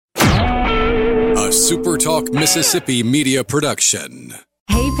a Super Talk Mississippi media production.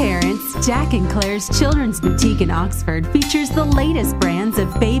 Hey parents, Jack and Claire's Children's Boutique in Oxford features the latest brands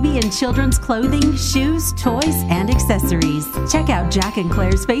of baby and children's clothing, shoes, toys, and accessories. Check out Jack and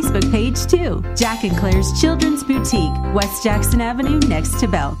Claire's Facebook page too. Jack and Claire's Children's Boutique, West Jackson Avenue next to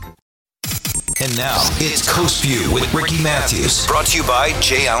Belk. And now, it's Coast View with Ricky Matthews. Brought to you by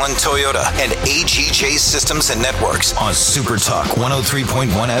J. Allen Toyota and AGJ Systems and Networks on Super Talk 103.1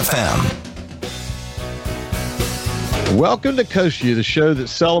 FM. Welcome to Coast View, the show that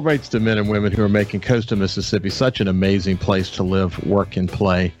celebrates the men and women who are making coastal Mississippi such an amazing place to live, work, and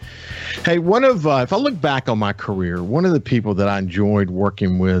play. Hey, if I look back on my career, one of the people that I enjoyed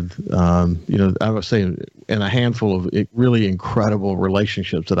working with, I would say in a handful of really incredible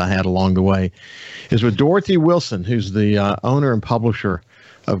relationships that I had along the way, is with Dorothy Wilson, who's the owner and publisher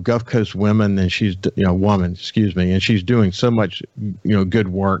of Gulf Coast Women, and she's and she's doing so much, good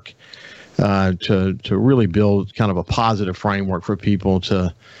work to really build kind of a positive framework for people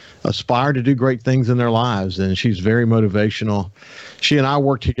to aspire to do great things in their lives. And she's very motivational. She and I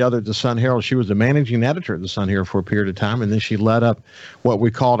worked together at the Sun Herald. She was the managing editor at the Sun Herald for a period of time, and then she led up what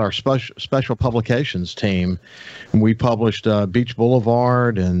we called our special publications team. And we published Beach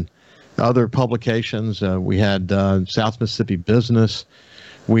Boulevard and other publications. We had South Mississippi Business.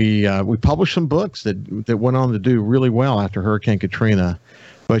 We published some books that went on to do really well after Hurricane Katrina.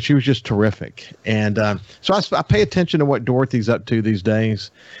 But she was just terrific. And so I pay attention to what Dorothy's up to these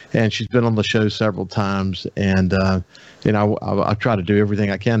days. And she's been on the show several times. And, I try to do everything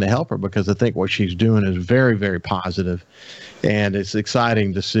I can to help her because I think what she's doing is very, very positive. And it's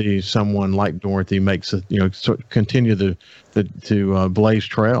exciting to see someone like Dorothy continue to blaze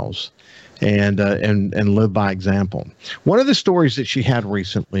trails and live by example. One of the stories that she had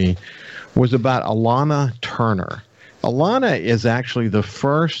recently was about Alana Turner. Alana is actually the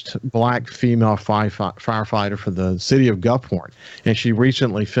first black female firefighter for the city of Gulfport, and she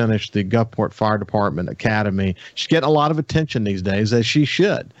recently finished the Gulfport Fire Department Academy. She's getting a lot of attention these days, as she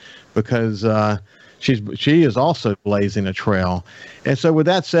should, because she is also blazing a trail. And so with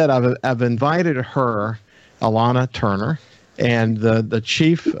that said, I've invited her, Alana Turner, and the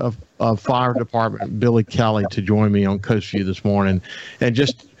chief of fire department, Billy Kelly, to join me on Coast View this morning, and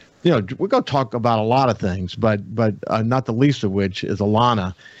just we're going to talk about a lot of things, but not the least of which is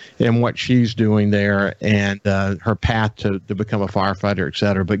Alana and what she's doing there and her path to become a firefighter, et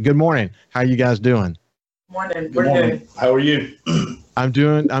cetera. But good morning. How are you guys doing? Morning. We're good. How are you? I'm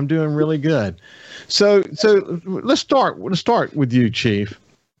doing really good. So let's start with you, Chief.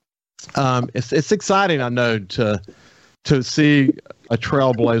 It's exciting, I know, to see a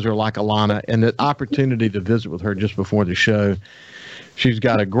trailblazer like Alana and the opportunity to visit with her just before the show. She's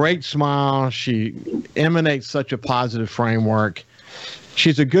got a great smile. She emanates such a positive framework.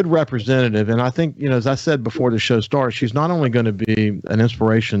 She's a good representative. And I think, as I said before the show started, she's not only going to be an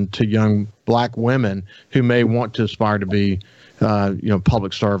inspiration to young black women who may want to aspire to be,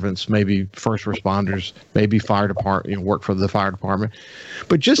 public servants, maybe first responders, maybe fire department, work for the fire department.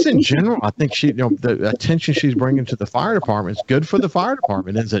 But just in general, I think the attention she's bringing to the fire department is good for the fire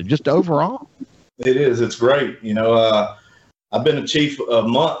department, isn't it? Just overall. It is. It's great. I've been a chief a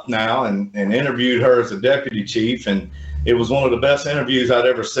month now and interviewed her as a deputy chief, and it was one of the best interviews I'd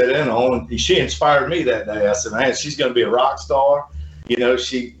ever sat in on. She inspired me that day. I said, man, she's going to be a rock star.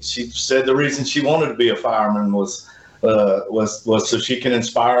 She said the reason she wanted to be a fireman was so she can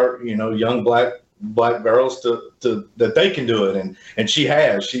inspire, young black girls to that they can do it. And she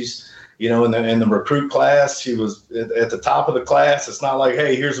has. She's, in the recruit class, she was at the top of the class. It's not like,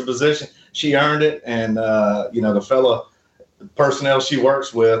 hey, here's a position. She earned it. And, the fellow personnel she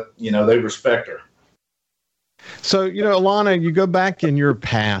works with, they respect her. So, Alana, you go back in your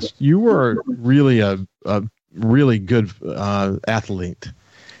past, you were really a really good athlete,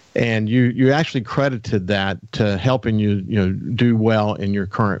 and you actually credited that to helping you, do well in your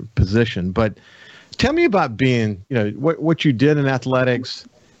current position. But tell me about being, what you did in athletics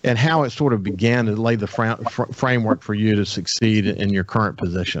and how it sort of began to lay the framework for you to succeed in your current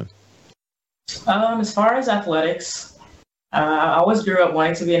position. As far as athletics, I always grew up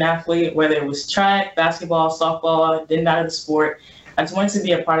wanting to be an athlete, whether it was track, basketball, softball. Didn't matter the sport. I just wanted to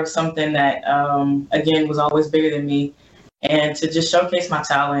be a part of something that, again, was always bigger than me, and to just showcase my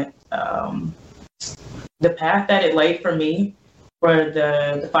talent. The path that it laid for me for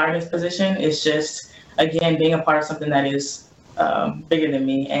the fireman's position is just, again, being a part of something that is bigger than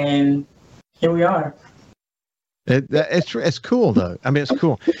me, and here we are. It's cool though. I mean, it's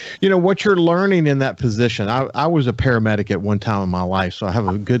cool. What you're learning in that position. I was a paramedic at one time in my life, so I have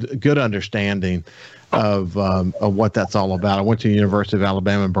a good understanding what that's all about. I went to the University of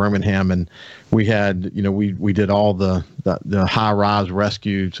Alabama in Birmingham, and we had, we did all the high-rise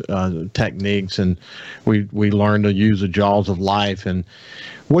rescue techniques, and we learned to use the jaws of life. And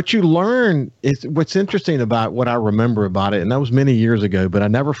what you learn is what's interesting about what I remember about it, and that was many years ago, but I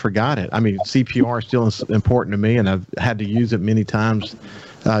never forgot it. I mean, CPR is still important to me, and I've had to use it many times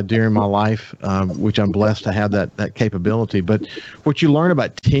during my life, which I'm blessed to have that capability. But what you learn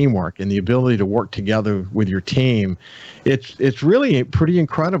about teamwork and the ability to work together with your team, it's really pretty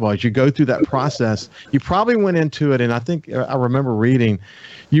incredible as you go through that process. You probably went into it, and I think I remember reading,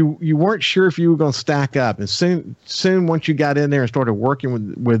 you weren't sure if you were going to stack up, and soon once you got in there and started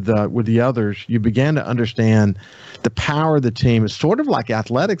working with the others, you began to understand the power of the team. It's sort of like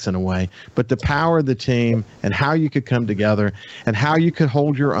athletics in a way, but the power of the team and how you could come together and how you could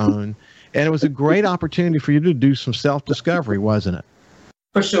hold your own. And it was a great opportunity for you to do some self-discovery, wasn't it?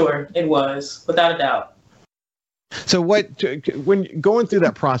 For sure, it was, without a doubt. So when going through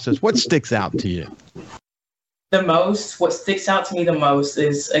that process, what sticks out to you? What sticks out to me the most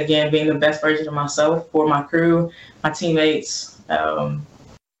is, again, being the best version of myself for my crew, my teammates.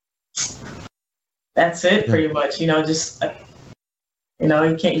 That's it, pretty much. You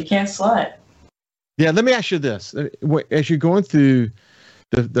can't slide. Yeah, let me ask you this: as you're going through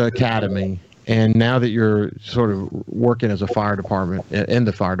the academy, and now that you're sort of working as a fire department in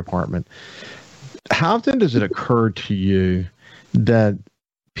the fire department, how often does it occur to you that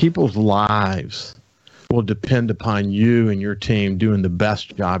people's lives will depend upon you and your team doing the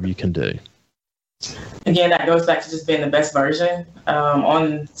best job you can do? Again, that goes back to just being the best version.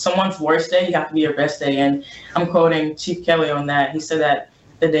 On someone's worst day, you have to be your best day. And I'm quoting Chief Kelly on that. He said that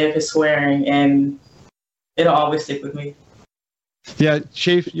the day of his swearing, and it'll always stick with me. Yeah,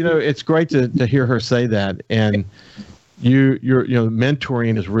 Chief, it's great to hear her say that. And your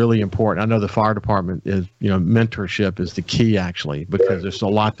mentoring is really important. I know the fire department is, mentorship is the key, actually, because there's a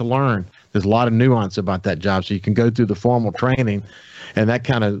lot to learn. There's a lot of nuance about that job. So you can go through the formal training, and that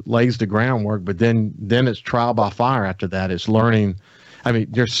kind of lays the groundwork, but then it's trial by fire after that. It's learning. I mean,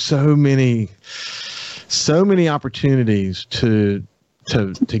 there's so many opportunities to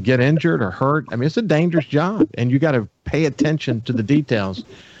get injured or hurt. I mean, it's a dangerous job, and you got to pay attention to the details.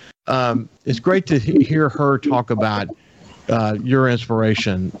 It's great to hear her talk about your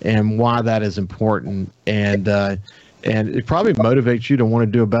inspiration and why that is important, and it probably motivates you to want to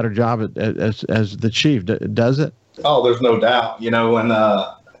do a better job as the chief. Does it? Oh, there's no doubt, and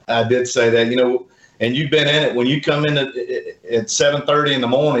I did say that, and you've been in it. When you come in at 7:30 in the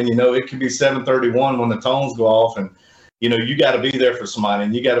morning, it could be 7:31 when the tones go off, and, you got to be there for somebody,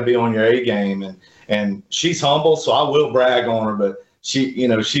 and you got to be on your A game. And she's humble, so I will brag on her, but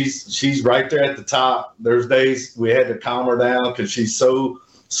she's right there at the top. There's days we had to calm her down because she's so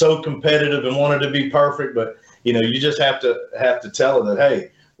competitive and wanted to be perfect. But, you just have to tell her that,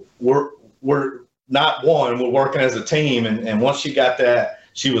 hey, we're not one, we're working as a team. And once she got that,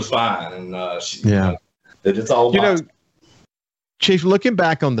 she was fine. And that it's all about. Chief, looking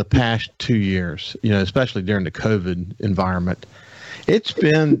back on the past 2 years, especially during the COVID environment, it's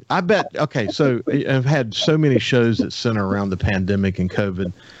been, I bet, okay, so I've had so many shows that center around the pandemic and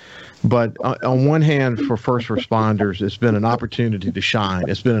COVID. But on one hand, for first responders, it's been an opportunity to shine.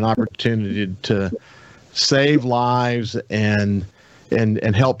 It's been an opportunity to save lives and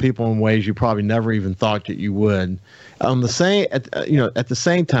help people in ways you probably never even thought that you would. At the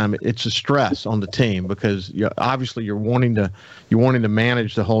same time, it's a stress on the team because obviously you're wanting to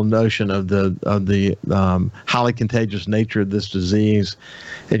manage the whole notion of the highly contagious nature of this disease,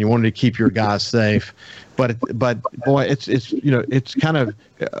 and you wanted to keep your guys safe. But boy, it's kind of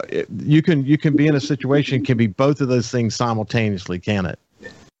you can be in a situation, can be both of those things simultaneously, can it?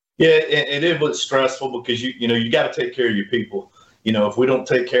 Yeah, it was stressful because you got to take care of your people. If we don't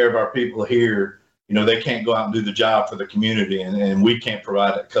take care of our people here, they can't go out and do the job for the community, and we can't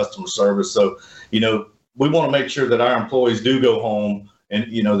provide that customer service. So, we want to make sure that our employees do go home and,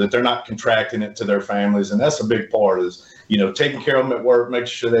 that they're not contracting it to their families. And that's a big part is, taking care of them at work, making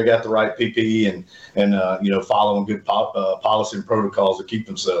sure they got the right PPE and following good policy and protocols to keep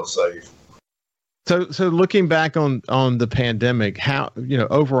themselves safe. So looking back on the pandemic, how,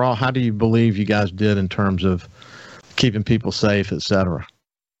 overall, how do you believe you guys did in terms of keeping people safe, et cetera?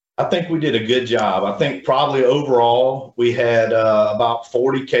 I think we did a good job. I think probably overall we had about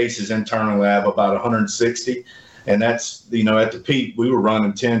 40 cases internally. I have about 160. And that's, at the peak, we were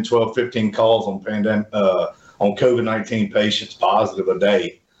running 10, 12, 15 calls on COVID-19 patients positive a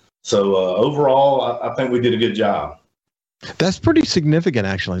day. So overall, I think we did a good job. That's pretty significant,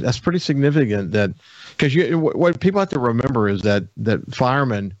 actually. That's pretty significant that, Because what people have to remember is that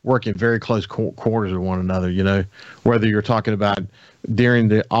firemen work in very close quarters with one another. You know, whether you're talking about during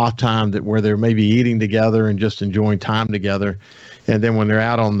the off time where they're maybe eating together and just enjoying time together, and then when they're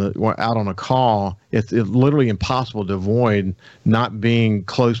out on a call, it's literally impossible to avoid not being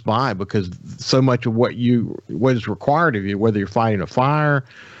close by, because so much of what is required of you, whether you're fighting a fire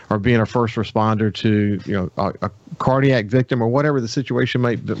or being a first responder to a cardiac victim or whatever the situation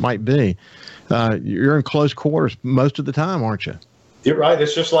might be. You're in close quarters most of the time, aren't you? You're right.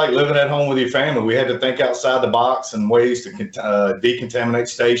 It's just like living at home with your family. We had to think outside the box and ways to decontaminate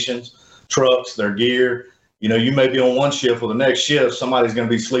stations, trucks, their gear. You know, you may be on one shift, or the next shift, somebody's going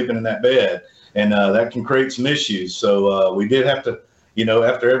to be sleeping in that bed, and that can create some issues. So we did have to,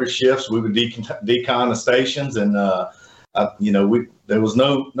 after every shift, we would decon the stations, and there was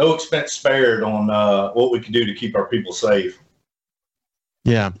no expense spared on what we could do to keep our people safe.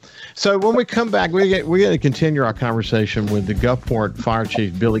 Yeah. So when we come back, we're going to continue our conversation with the Gulfport Fire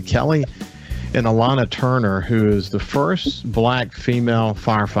Chief Billy Kelly and Alana Turner, who is the first Black female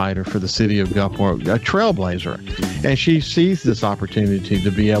firefighter for the city of Gulfport, a trailblazer. And she sees this opportunity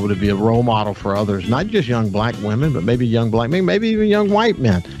to be able to be a role model for others, not just young Black women, but maybe young Black men, maybe even young white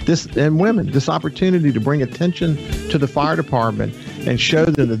men and women. This opportunity to bring attention to the fire department and show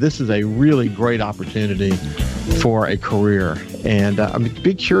them that this is a really great opportunity for a career. And I'm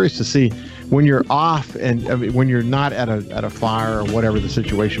be curious to see when you're off and when you're not at a fire or whatever the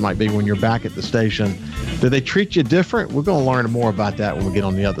situation might be, when you're back at the station, do they treat you different? We're going to learn more about that when we get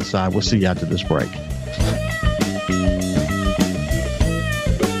on the other side. We'll see you after this break.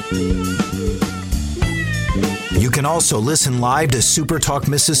 You can also listen live to Super Talk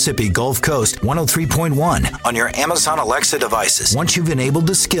Mississippi Gulf Coast 103.1 on your Amazon Alexa devices. Once you've enabled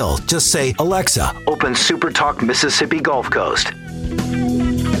the skill, just say, Alexa, open Super Talk Mississippi Gulf Coast.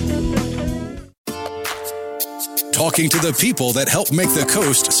 Talking to the people that help make the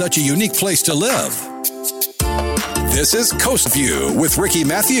coast such a unique place to live. This is Coast View with Ricky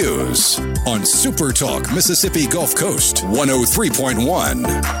Matthews on Super Talk Mississippi Gulf Coast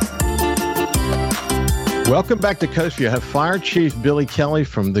 103.1. Welcome back to Coast View. I have Fire Chief Billy Kelly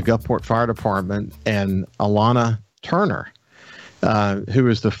from the Gulfport Fire Department and Alana Turner, who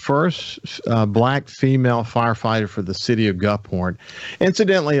is the first Black female firefighter for the city of Gulfport.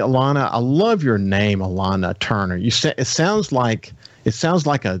 Incidentally, Alana, I love your name, Alana Turner. It sounds like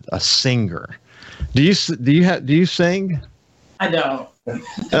a singer. Do you sing? I don't.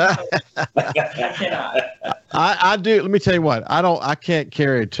 I cannot. I do. Let me tell you what. I can't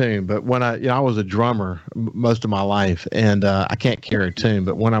carry a tune. But when I was a drummer most of my life, and I can't carry a tune.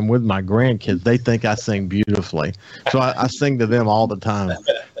 But when I'm with my grandkids, they think I sing beautifully. So I sing to them all the time.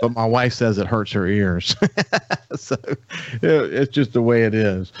 But my wife says it hurts her ears. So it's just the way it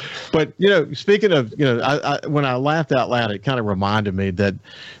is. But speaking of, when I laughed out loud, it kind of reminded me that,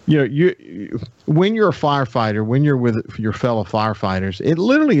 when you're a firefighter, when you're with your fellow firefighters, it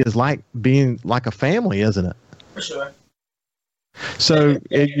literally is like being like a family, isn't it? For sure. So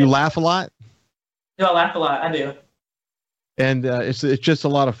you laugh a lot? Do I laugh a lot? I do. And it's just a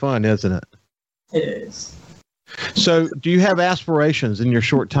lot of fun, isn't it? It is. So do you have aspirations in your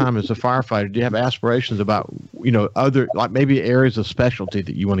short time as a firefighter? Do you have aspirations about, other, like maybe areas of specialty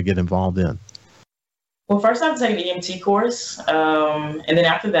that you want to get involved in? Well, first I have to take an EMT course. And then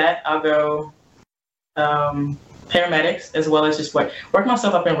after that, I'll go paramedics, as well as just work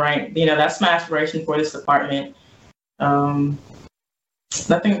myself up in rank. That's my aspiration for this department. Nothing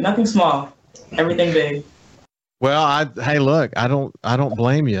small, everything big. Well, hey, look, I don't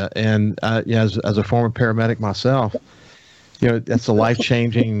blame you. And as a former paramedic myself, that's a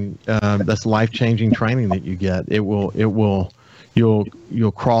life-changing training that you get.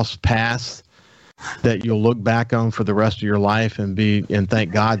 You'll cross paths that you'll look back on for the rest of your life and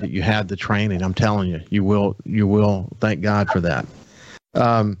thank God that you had the training. I'm telling you, you will thank God for that.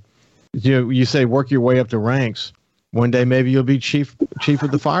 You say work your way up the ranks. One day maybe you'll be chief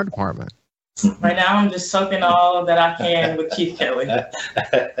of the fire department. Right now I'm just soaking all that I can with Chief Kelly.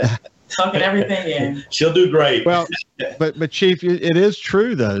 Soaking everything in. She'll do great. Well, but Chief, it is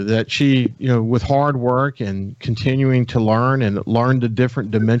true though that she, with hard work and continuing to learn the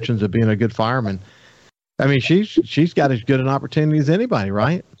different dimensions of being a good fireman. I mean, she's got as good an opportunity as anybody,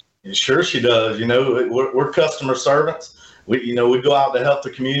 right? Sure, she does. We're customer servants. We go out to help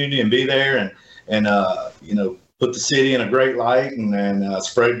the community and be there and put the city in a great light and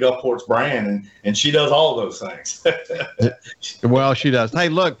spread Gulfport's brand. And she does all of those things. Well, she does. Hey,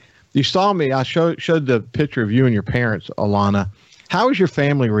 look, you saw me. I showed the picture of you and your parents, Alana. How has your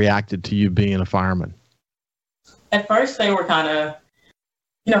family reacted to you being a fireman? At first, they were kind of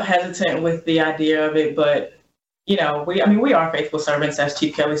hesitant with the idea of it, but we are faithful servants, as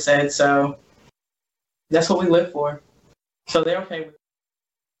Chief Kelly said, so that's what we live for. So they're okay with it.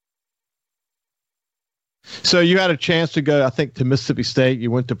 So you had a chance to go, I think, to Mississippi State.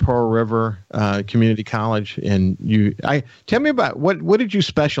 You went to Pearl River Community College, and tell me about what did you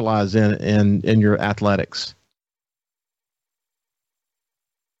specialize in your athletics?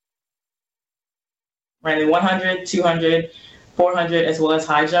 Ran 100, 200, 400, as well as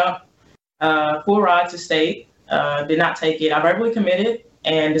high jump. Full ride to state. Did not take it. I verbally committed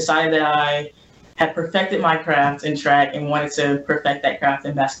and decided that I had perfected my craft in track and wanted to perfect that craft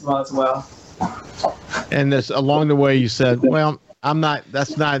in basketball as well. And this along the way, you said, "Well,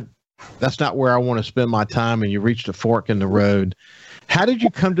 that's not where I want to spend my time." And you reached a fork in the road. How did you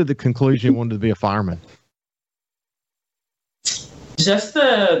come to the conclusion you wanted to be a fireman? Just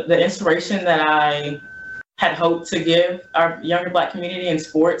the inspiration that I had hoped to give our younger Black community in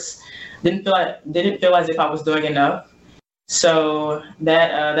sports. Didn't feel as if I was doing enough. So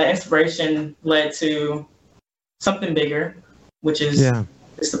that inspiration led to something bigger, which is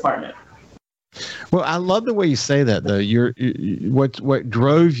this department. Well, I love the way you say that, though. What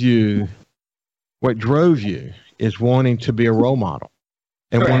drove you is wanting to be a role model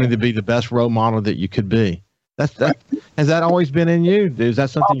and Correct. wanting to be the best role model that you could be. Has that always been in you? Is that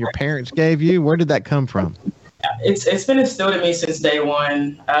something your parents gave you? Where did that come from? It's been instilled in me since day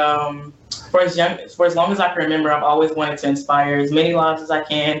one. For as long as I can remember, I've always wanted to inspire as many lives as I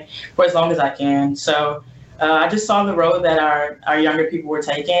can for as long as I can. So I just saw the road that our younger people were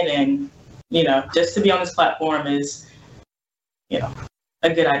taking, and just to be on this platform is a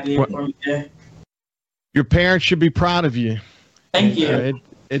good idea for me to. Your parents should be proud of you. Thank you.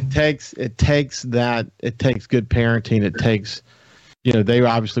 It takes good parenting. It takes, they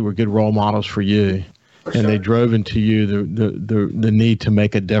obviously were good role models for you, and they drove into you the need to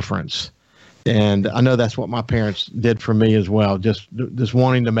make a difference. And I know that's what my parents did for me as well. Just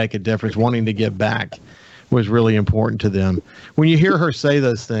wanting to make a difference, wanting to give back was really important to them. When you hear her say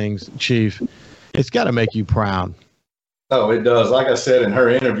those things, Chief, it's got to make you proud. Oh, it does. Like I said in her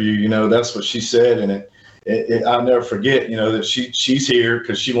interview, that's what she said, and I'll never forget, that she's here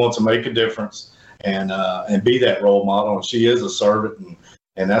because she wants to make a difference and be that role model. And she is a servant,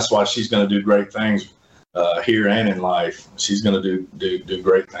 and that's why she's going to do great things here and in life. She's going to do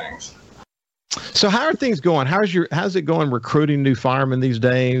great things. So how are things going? How's it going recruiting new firemen these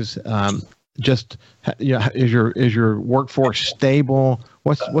days? Is your workforce stable?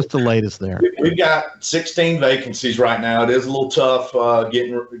 What's the latest there? We've got 16 vacancies right now. It is a little tough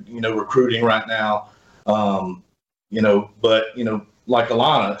getting recruiting right now. But like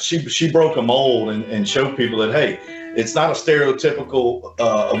Alana, she broke a mold and showed people that, hey, it's not a stereotypical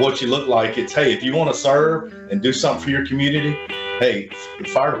of what you look like. It's, hey, if you want to serve and do something for your community, hey, the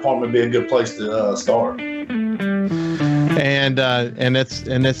fire department would be a good place to start. And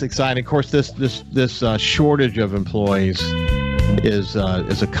it's exciting. Of course, this shortage of employees is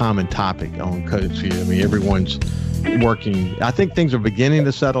a common topic on Coast View. I mean, everyone's working. I think things are beginning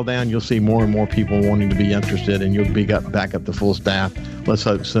to settle down. You'll see more and more people wanting to be interested, and you'll be back up to full staff. Let's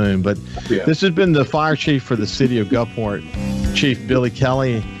hope soon. But This has been the fire chief for the city of Gulfport, Chief Billy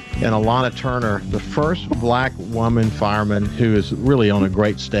Kelly, and Alana Turner, the first Black woman fireman who is really on a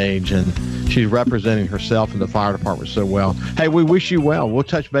great stage, and she's representing herself and the fire department so well. Hey, we wish you well. We'll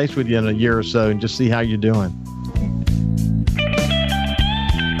touch base with you in a year or so and just see how you're doing.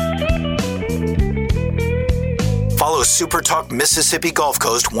 Follow Super Talk Mississippi Gulf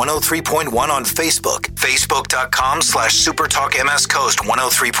Coast 103.1 on Facebook. Facebook.com/SuperTalk MS Coast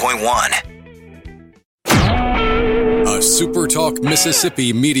 103.1. A Super Talk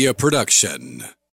Mississippi media production.